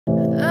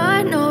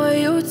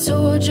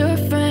told your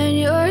friend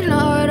you're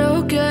not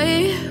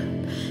okay,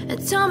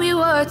 and tell me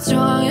what's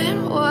wrong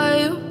and why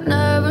you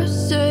never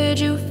said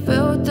you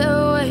felt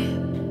that way.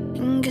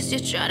 And guess you're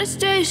trying to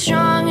stay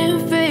strong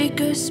and fake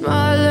a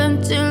smile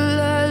until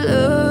I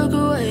look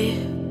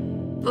away.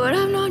 But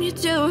I've known you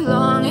too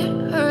long,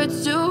 it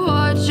hurts to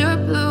watch your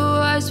blue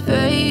eyes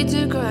fade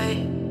to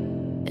gray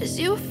as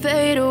you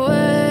fade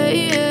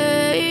away,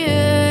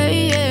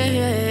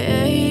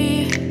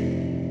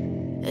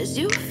 as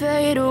you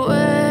fade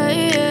away.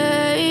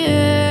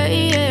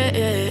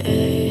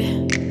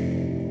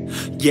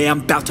 Yeah,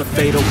 I'm about to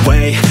fade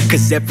away,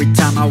 cause every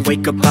time I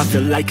wake up I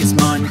feel like it's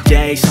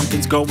Monday.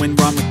 Something's going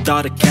wrong with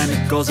all the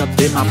chemicals up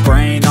in my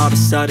brain. All of a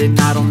sudden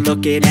I don't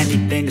look at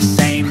anything the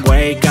same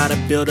way. Got a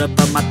build up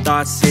of my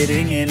thoughts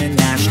sitting in an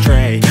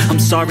ashtray. I'm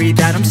sorry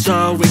that I'm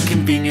so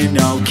inconvenient,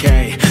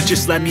 okay.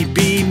 Just let me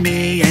be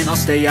me and I'll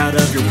stay out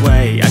of your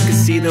way. I can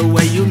see the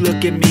way you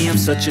look at me, I'm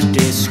such a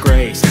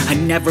disgrace. I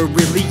never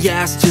really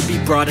asked to be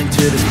brought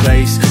into this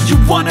place. You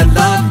wanna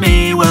love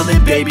me? Well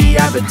then baby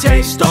have a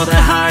taste. All the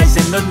highs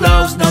and the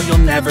lows, no, you'll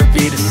never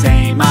be the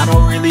same. I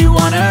don't really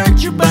wanna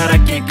hurt you, but I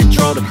can't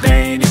control the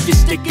pain. If you're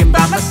sticking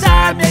by my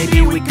side,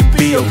 maybe we could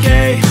be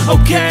okay.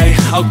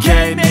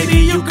 Okay, maybe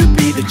you could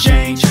be the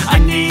change I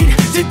need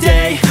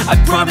today. I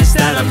promise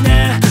that I've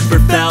never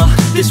felt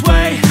this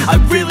way. I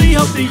really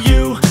hope that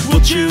you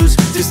will choose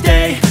to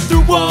stay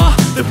through all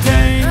the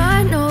pain.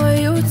 I know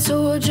you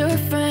told your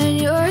friend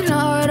you're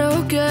not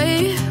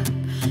okay,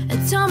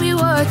 and tell me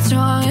what's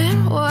wrong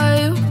and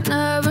why you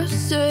never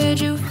said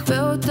you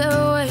felt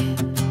that way.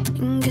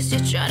 Guess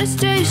you're trying to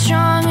stay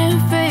strong and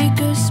fake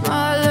a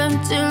smile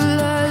until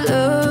I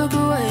look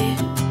away.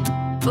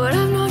 But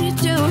I've known you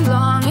too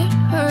long, it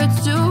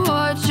hurts to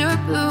watch your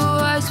blue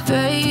eyes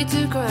fade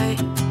to gray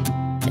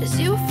as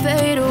you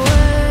fade away,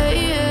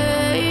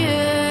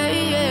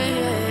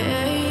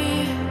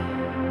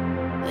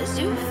 as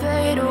you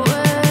fade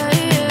away,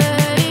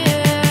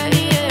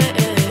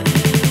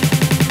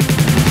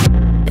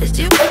 as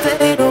you fade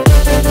away.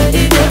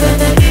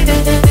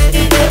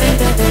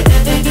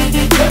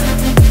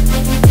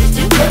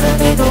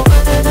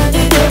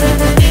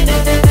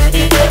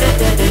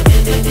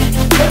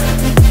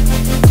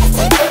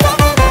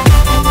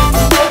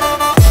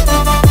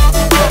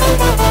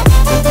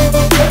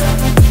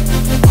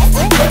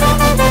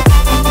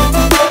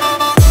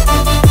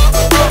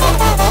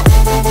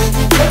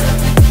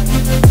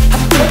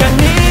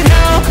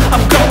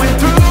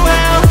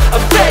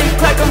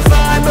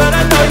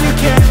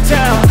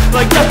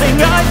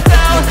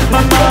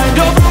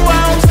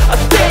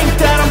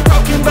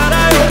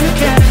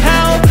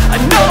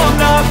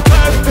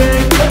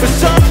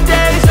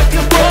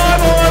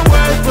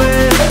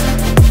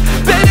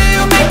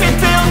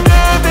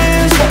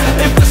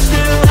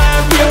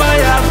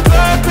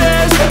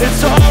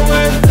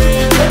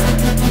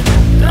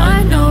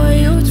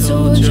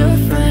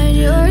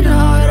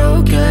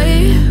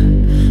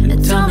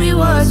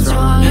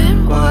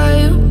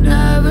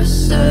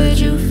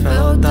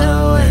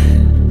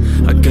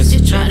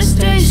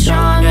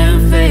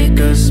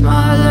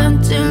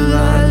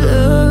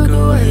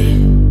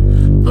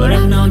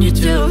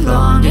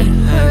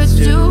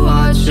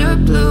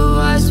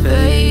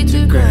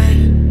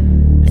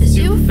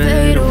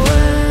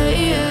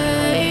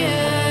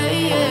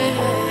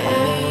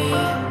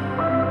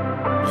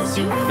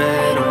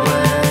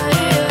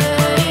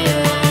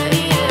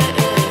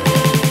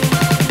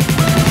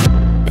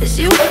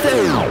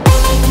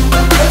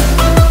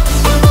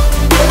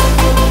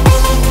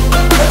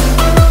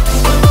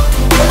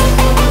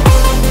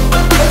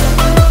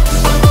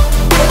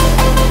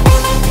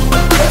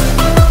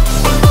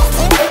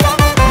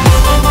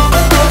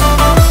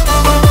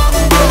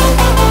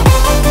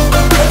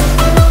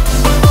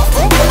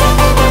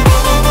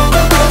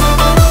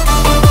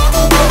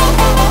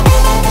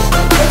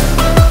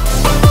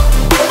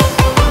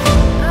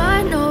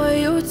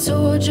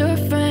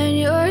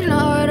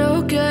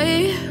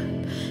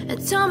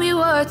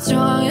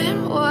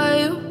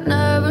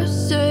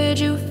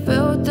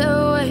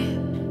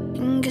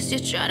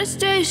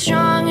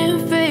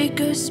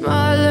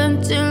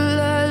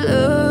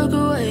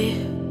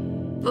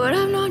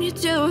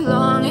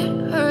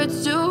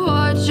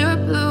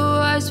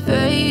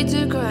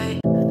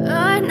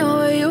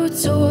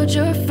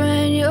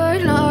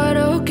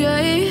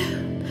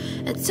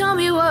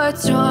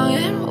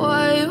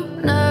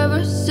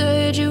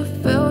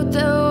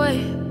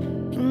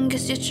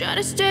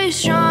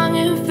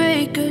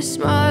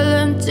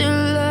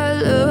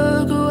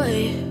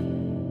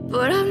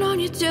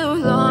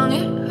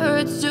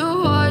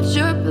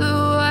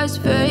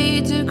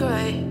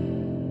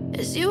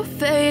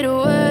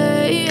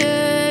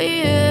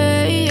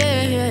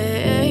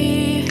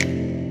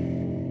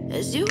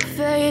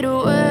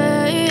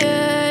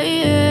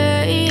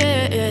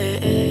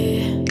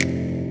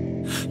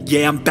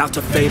 Yeah, I'm about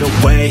to fade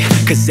away,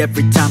 cause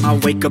every time I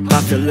wake up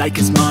I feel like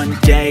it's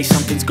Monday.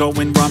 Something's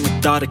going wrong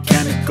with all the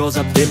chemicals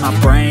up in my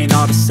brain.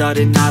 All of a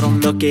sudden I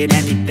don't look at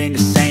anything the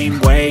same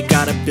way.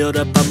 Gotta build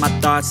up of my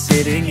thoughts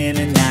sitting in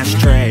an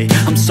ashtray.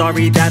 I'm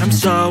sorry that I'm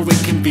so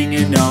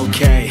inconvenient,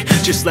 okay.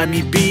 Just let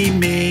me be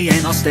me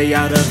and I'll stay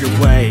out of your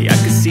way. I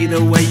can see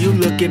the way you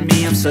look at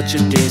me, I'm such a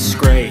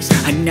disgrace.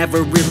 I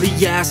never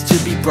really asked to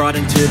be brought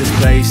into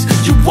this place.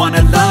 You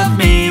wanna love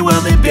me?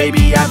 Well then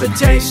baby, have a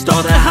taste.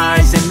 All the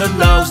highs and the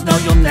lows, no,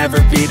 you'll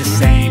never be the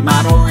same.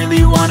 I don't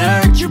really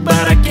wanna hurt you,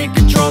 but I can't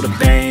control the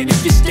pain.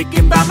 If you're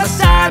sticking by my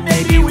side,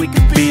 maybe we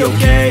could be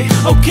okay.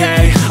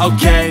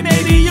 Okay,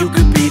 maybe you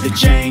could be the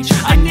change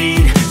I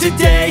need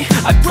today.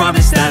 I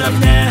promise that I've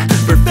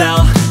never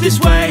felt this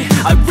way.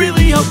 I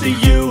really hope that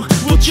you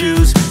will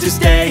choose to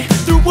stay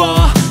through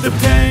all the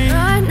pain.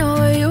 I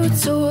know you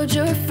told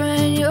your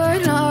friend you're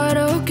not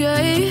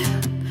okay,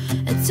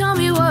 and tell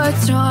me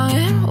what's wrong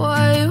and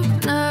why you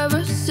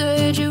never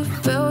said you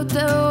felt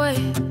that way.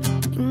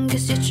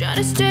 Guess you're trying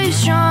to stay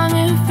strong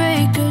and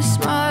fake a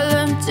smile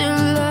until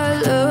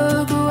I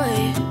look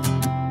away.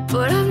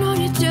 But I've known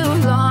you too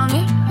long,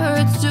 it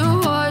hurts to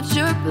watch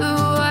your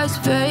blue eyes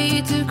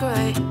fade to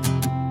gray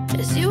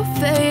as you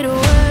fade away.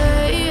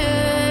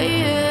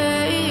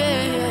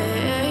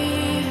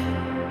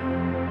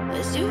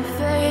 As you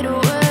fade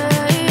away.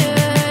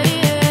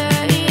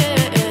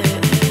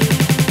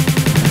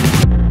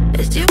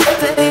 As you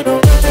fade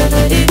away.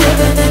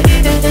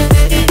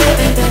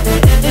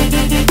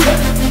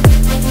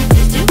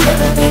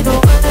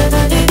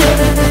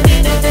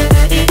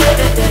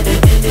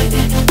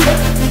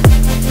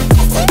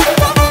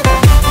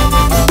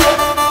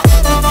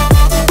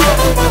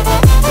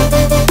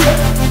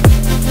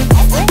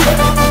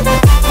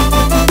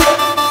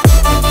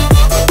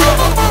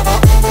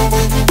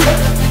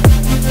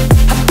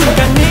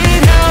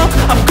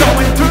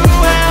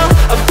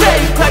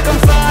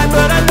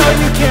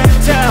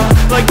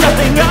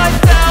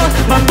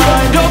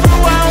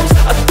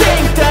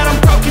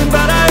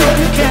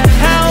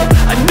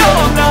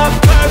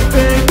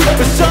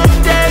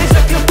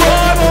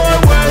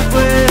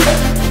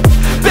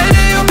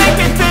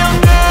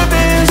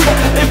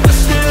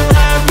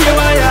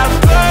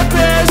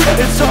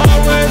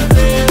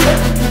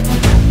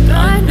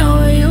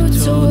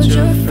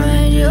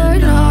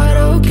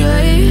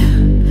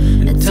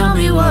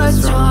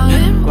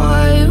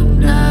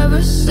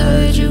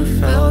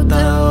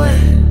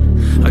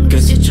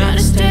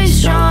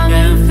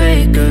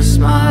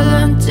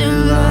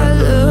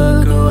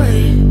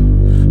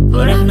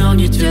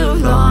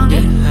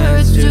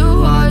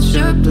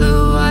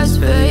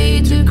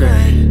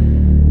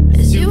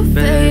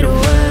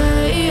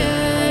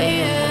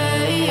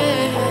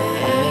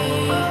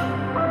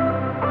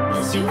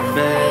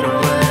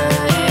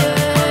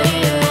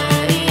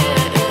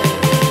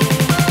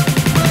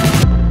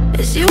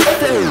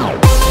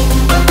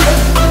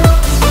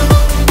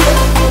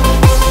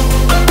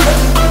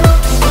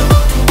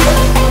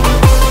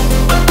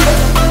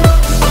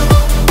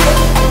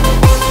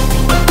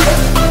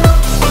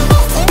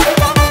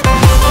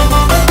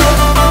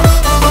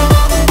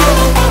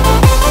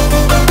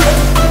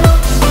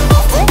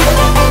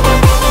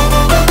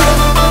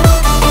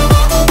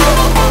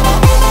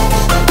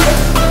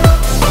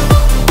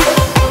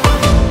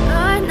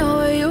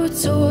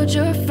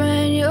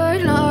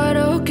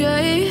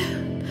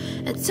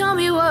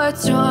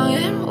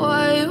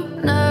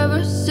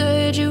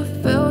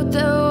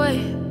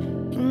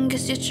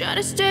 Try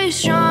to stay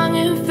strong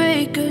and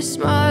fake a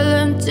smile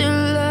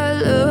until I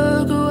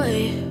look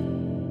away.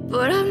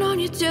 But I've known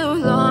you too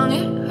long,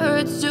 it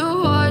hurts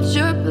to watch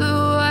your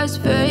blue eyes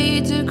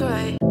fade to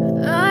gray.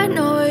 I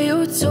know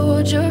you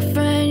told your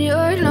friend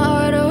you're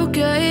not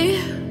okay,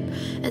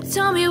 and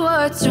tell me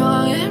what's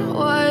wrong and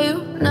why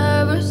you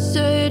never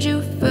said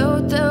you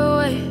felt that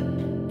way.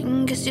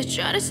 Guess you're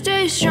trying to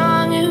stay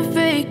strong and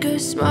fake a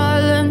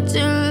smile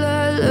until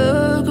I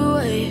look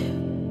away.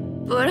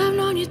 But I've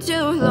known you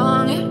too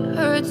long, it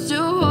hurts to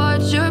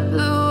watch your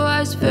blue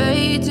eyes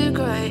fade to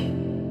gray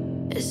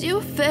as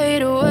you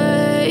fade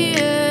away.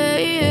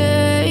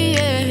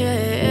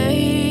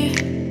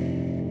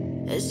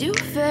 As you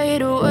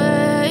fade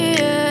away.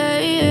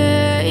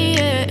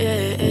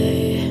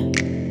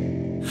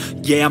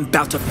 Yeah, I'm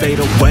about to fade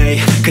away,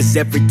 cause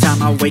every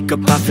time I wake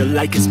up I feel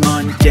like it's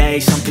Monday.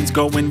 Something's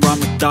going wrong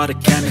with all the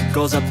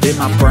chemicals up in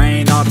my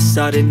brain. All of a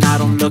sudden I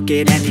don't look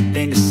at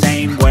anything the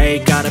same way.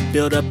 Gotta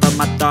build up of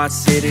my thoughts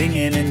sitting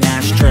in an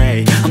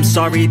ashtray. I'm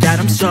sorry that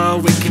I'm so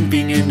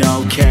inconvenient,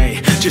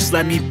 okay. Just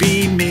let me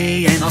be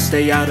me and I'll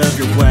stay out of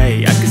your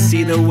way. I can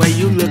see the way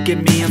you look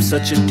at me, I'm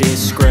such a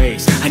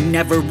disgrace. I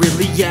never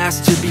really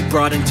asked to be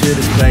brought into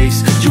this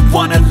place. You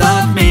wanna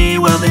love me?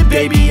 Well then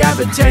baby, have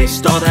a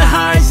taste. All the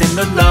highs and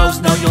the lows,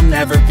 no, you'll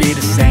never be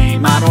the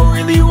same. I don't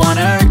really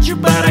wanna hurt you,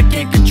 but I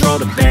can't control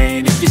the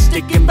pain. If you're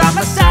sticking by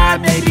my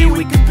side, maybe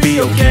we could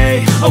be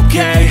okay.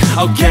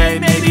 Okay,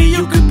 maybe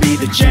you could be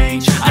the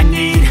change I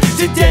need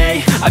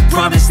today. I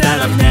promise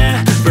that I've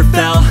never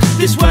felt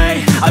this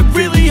way. I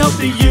really hope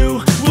that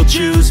you will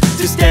choose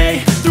to stay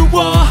through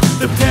all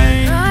the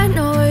pain.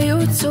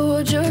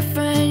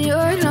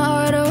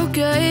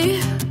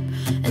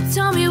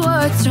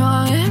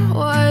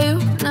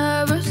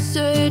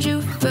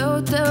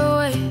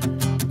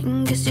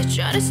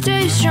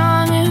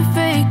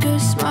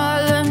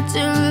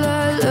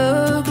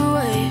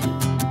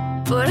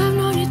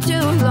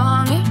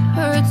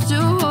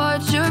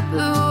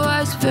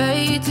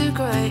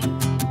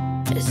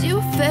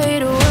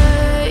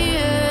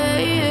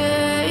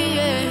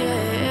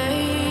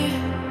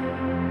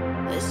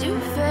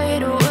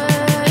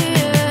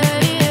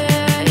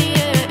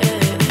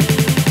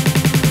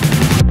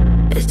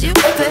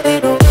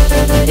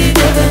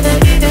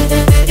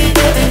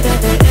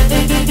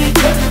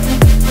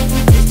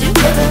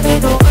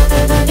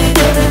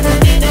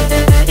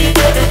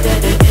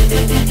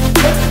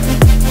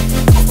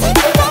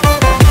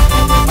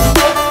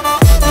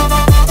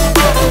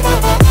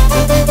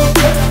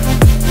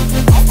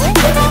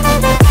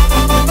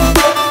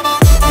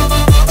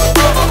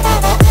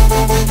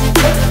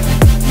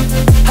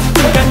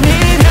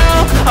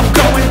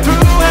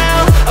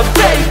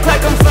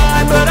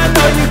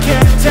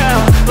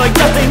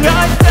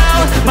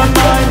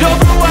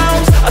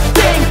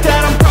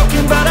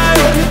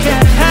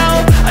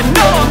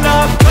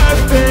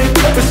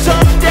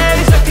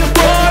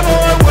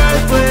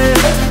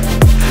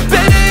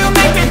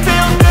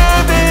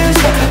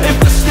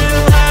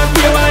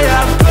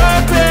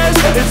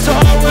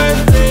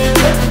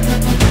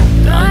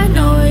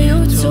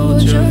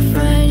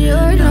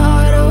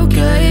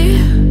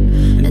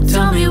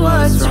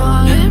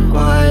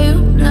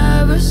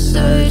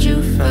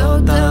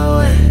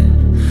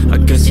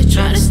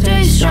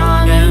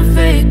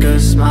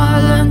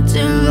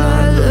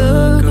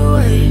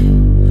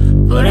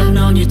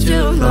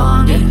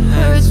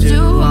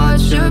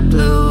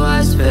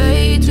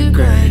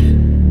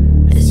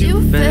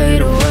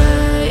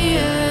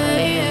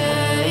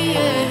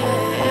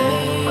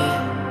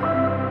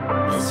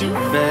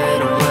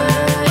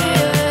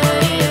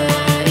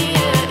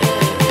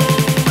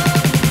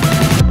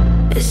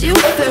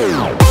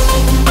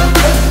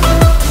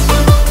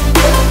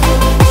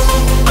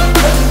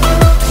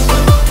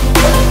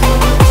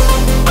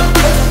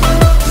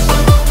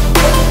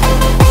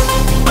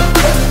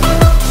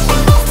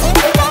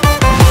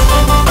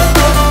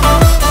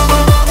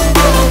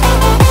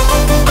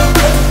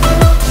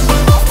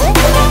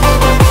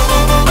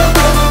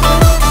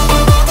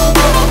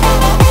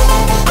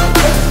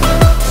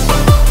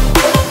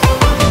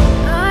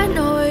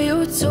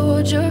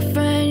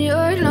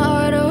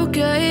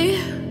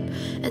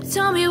 And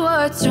tell me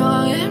what's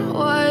wrong and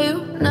why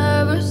you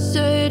never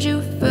said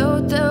you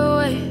felt that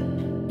way.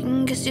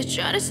 And guess you're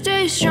trying to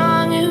stay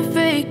strong and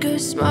fake a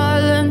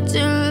smile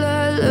until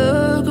I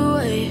look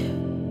away.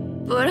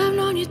 But I've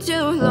known you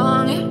too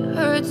long, it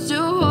hurts to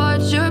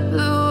watch your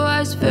blue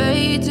eyes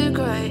fade to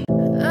gray.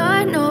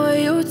 I know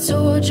you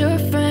told your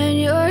friend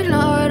you're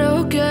not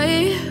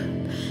okay.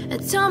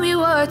 And tell me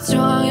what's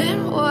wrong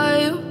and why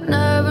you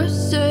never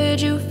said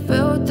you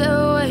felt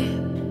that way.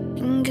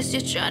 And guess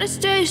you're trying to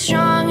stay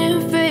strong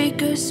and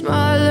fake a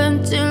smile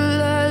until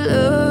I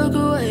look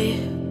away.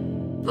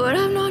 But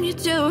I've known you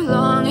too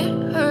long,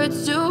 it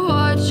hurts to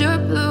watch your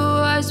blue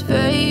eyes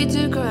fade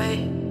to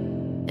gray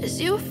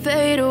as you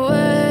fade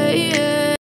away.